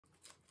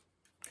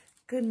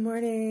Good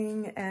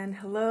morning and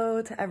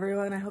hello to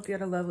everyone. I hope you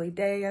had a lovely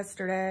day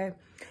yesterday.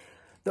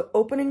 The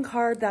opening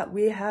card that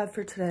we have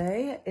for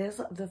today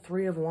is the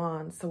Three of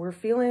Wands. So we're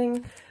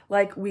feeling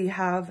like we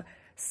have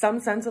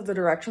some sense of the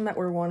direction that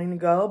we're wanting to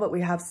go, but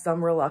we have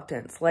some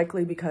reluctance,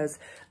 likely because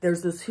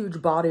there's this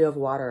huge body of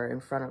water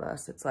in front of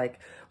us. It's like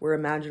we're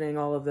imagining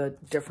all of the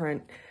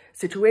different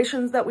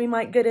situations that we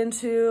might get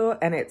into,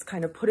 and it's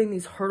kind of putting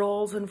these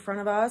hurdles in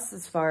front of us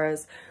as far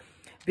as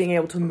being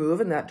able to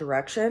move in that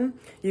direction.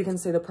 You can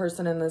see the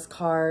person in this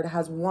card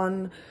has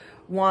one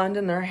wand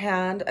in their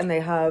hand and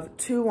they have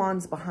two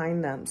wands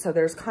behind them. So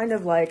there's kind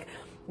of like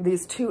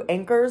these two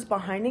anchors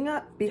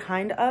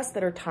behind us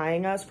that are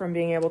tying us from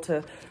being able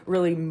to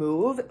really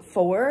move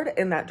forward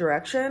in that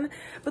direction.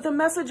 But the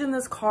message in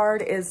this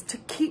card is to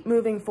keep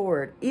moving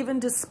forward,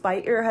 even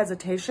despite your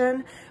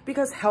hesitation,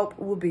 because help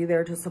will be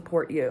there to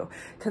support you.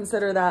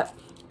 Consider that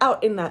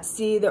out in that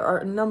sea, there are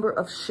a number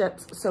of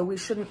ships, so we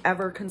shouldn't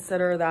ever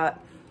consider that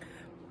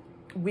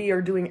we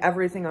are doing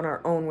everything on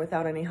our own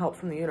without any help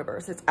from the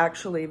universe. It's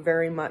actually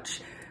very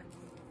much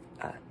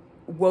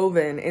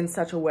woven in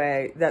such a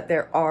way that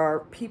there are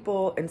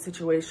people and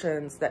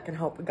situations that can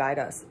help guide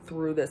us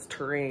through this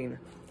terrain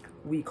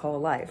we call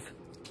life.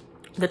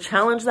 The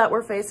challenge that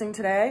we're facing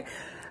today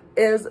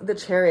is the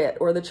Chariot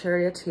or the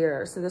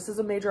Charioteer. So this is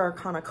a major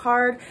arcana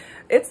card.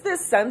 It's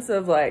this sense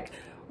of like,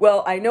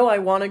 well, I know I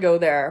want to go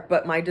there,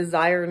 but my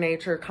desire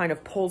nature kind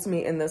of pulls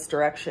me in this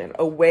direction,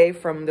 away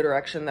from the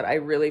direction that I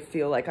really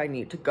feel like I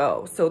need to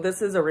go. So this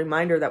is a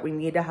reminder that we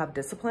need to have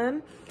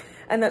discipline,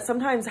 and that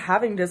sometimes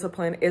having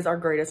discipline is our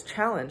greatest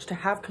challenge, to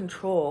have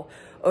control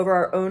over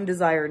our own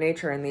desire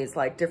nature and these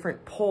like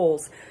different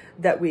pulls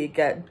that we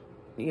get,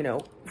 you know,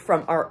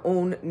 from our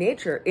own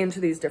nature into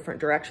these different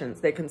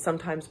directions. They can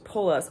sometimes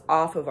pull us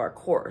off of our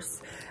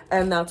course.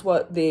 And that's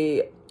what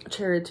the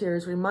Charioteer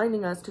is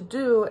reminding us to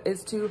do,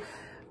 is to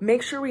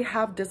make sure we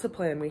have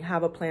discipline, we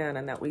have a plan,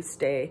 and that we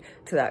stay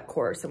to that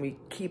course, and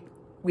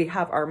we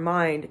have our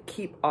mind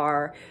keep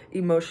our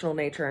emotional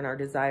nature and our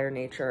desire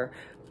nature,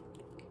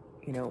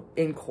 you know,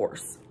 in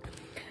course.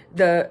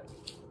 The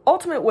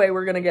ultimate way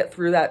we're going to get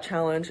through that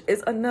challenge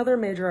is another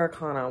major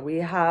arcana. We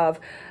have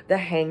the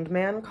Hanged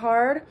Man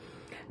card.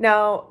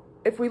 Now,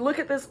 if we look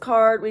at this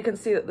card, we can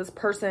see that this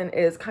person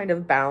is kind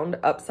of bound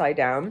upside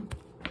down,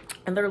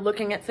 and they're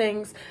looking at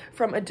things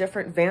from a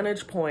different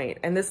vantage point.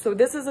 And this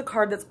is a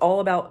card that's all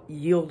about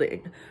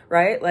yielding,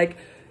 right? Like,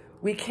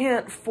 we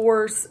can't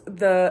force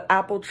the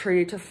apple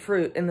tree to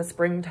fruit in the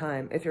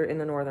springtime if you're in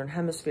the Northern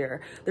Hemisphere.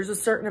 There's a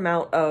certain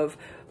amount of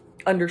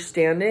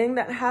understanding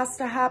that has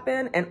to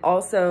happen, and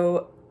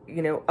also,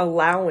 you know,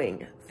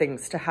 allowing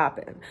things to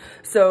happen.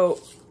 So,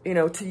 you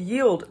know, to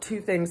yield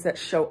to things that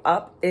show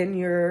up in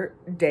your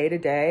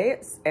day-to-day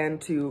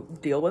and to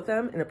deal with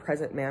them in a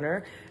present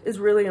manner is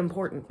really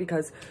important,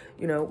 because,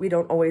 you know, we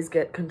don't always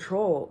get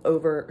control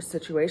over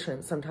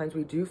situations. Sometimes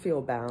we do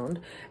feel bound,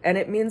 and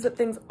it means that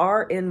things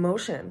are in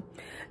motion.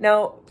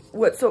 Now,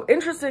 what's so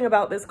interesting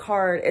about this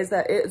card is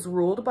that it is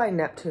ruled by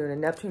Neptune,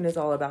 and Neptune is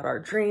all about our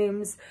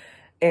dreams.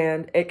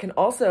 And it can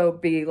also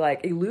be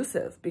like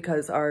elusive,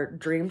 because our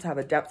dreams have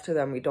a depth to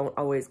them. We don't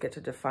always get to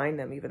define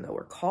them, even though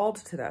we're called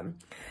to them.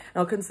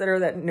 Now consider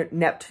that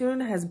Neptune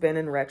has been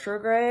in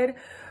retrograde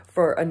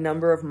for a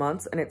number of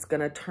months, and it's going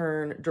to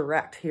turn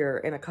direct here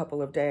in a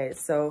couple of days.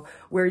 So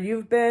where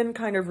you've been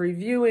kind of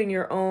reviewing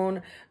your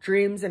own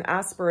dreams and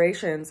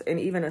aspirations in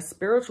even a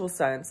spiritual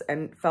sense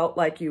and felt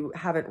like you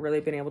haven't really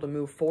been able to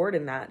move forward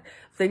in that,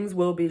 things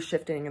will be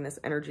shifting and this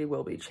energy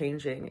will be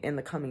changing in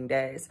the coming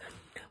days.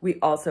 We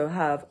also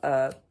have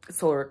a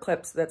solar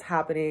eclipse that's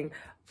happening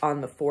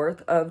on the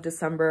 4th of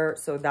December.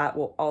 So that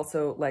will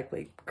also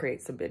likely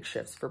create some big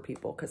shifts for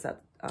people, because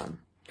that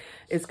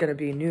is going to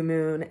be new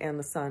moon and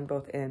the sun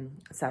both in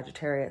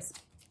Sagittarius.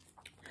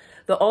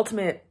 The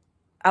ultimate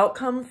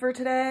outcome for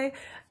today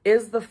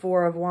is the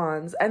Four of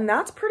Wands. And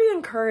that's pretty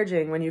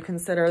encouraging when you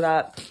consider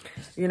that,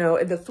 you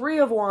know, the Three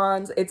of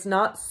Wands, it's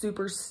not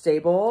super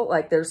stable.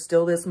 Like, there's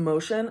still this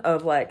motion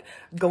of like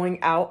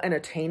going out and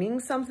attaining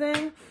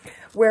something.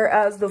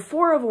 Whereas the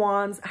Four of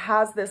Wands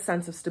has this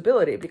sense of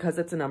stability, because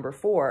it's a number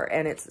 4,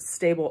 and it's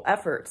stable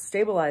efforts,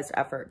 stabilized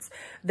efforts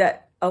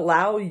that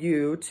allow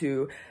you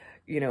to,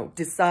 you know,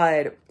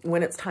 decide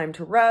when it's time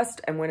to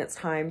rest and when it's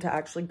time to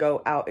actually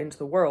go out into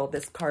the world.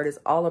 This card is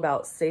all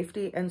about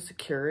safety and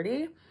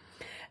security.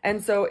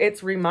 And so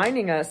it's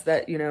reminding us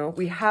that, you know,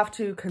 we have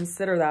to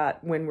consider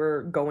that when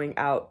we're going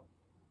out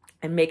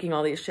and making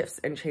all these shifts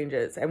and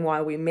changes. And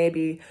while we may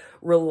be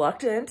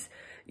reluctant,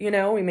 you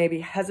know, we may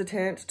be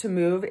hesitant to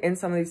move in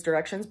some of these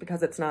directions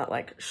because it's not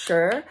like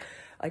sure,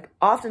 like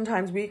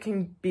oftentimes we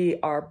can be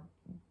our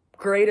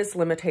greatest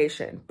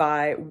limitation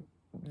by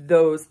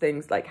those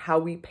things, like how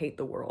we paint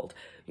the world.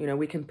 You know,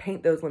 we can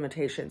paint those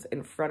limitations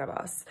in front of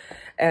us.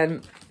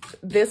 And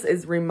this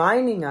is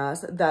reminding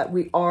us that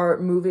we are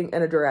moving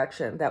in a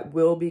direction that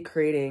will be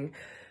creating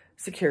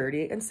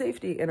security and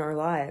safety in our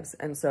lives.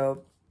 And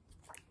so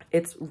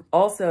it's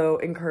also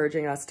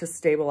encouraging us to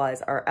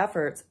stabilize our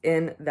efforts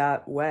in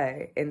that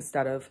way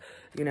instead of,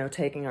 you know,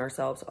 taking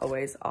ourselves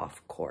always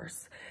off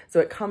course. So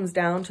it comes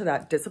down to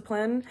that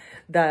discipline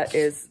that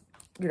is,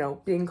 you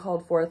know, being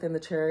called forth in the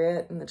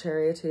chariot and the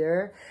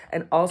charioteer,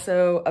 and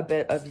also a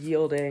bit of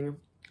yielding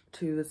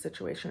to the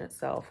situation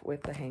itself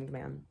with the Hanged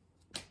Man.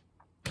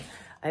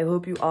 I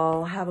hope you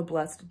all have a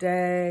blessed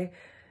day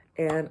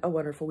and a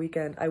wonderful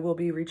weekend. I will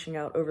be reaching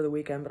out over the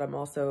weekend, but I'm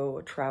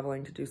also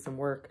traveling to do some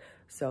work.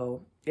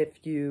 So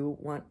if you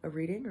want a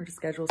reading or to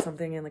schedule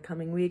something in the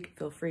coming week,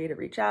 feel free to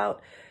reach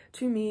out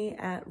to me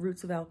at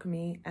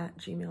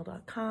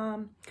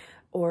rootsofalchemy@gmail.com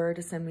or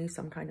to send me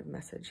some kind of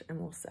message and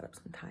we'll set up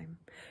some time.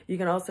 You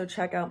can also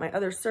check out my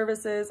other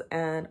services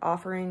and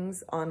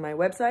offerings on my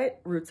website,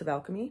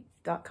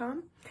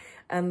 rootsofalchemy.com.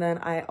 And then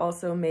I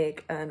also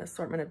make an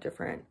assortment of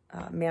different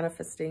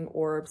manifesting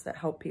orbs that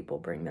help people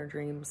bring their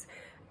dreams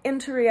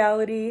into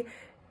reality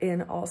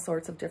in all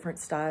sorts of different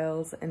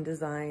styles and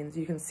designs.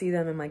 You can see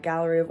them in my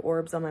gallery of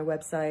orbs on my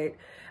website.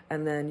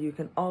 And then you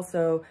can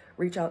also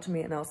reach out to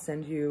me and I'll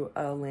send you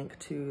a link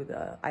to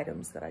the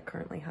items that I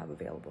currently have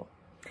available.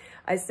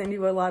 I send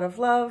you a lot of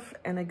love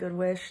and a good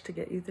wish to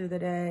get you through the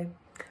day.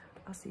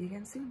 I'll see you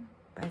again soon.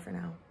 Bye for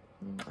now.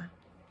 Mwah.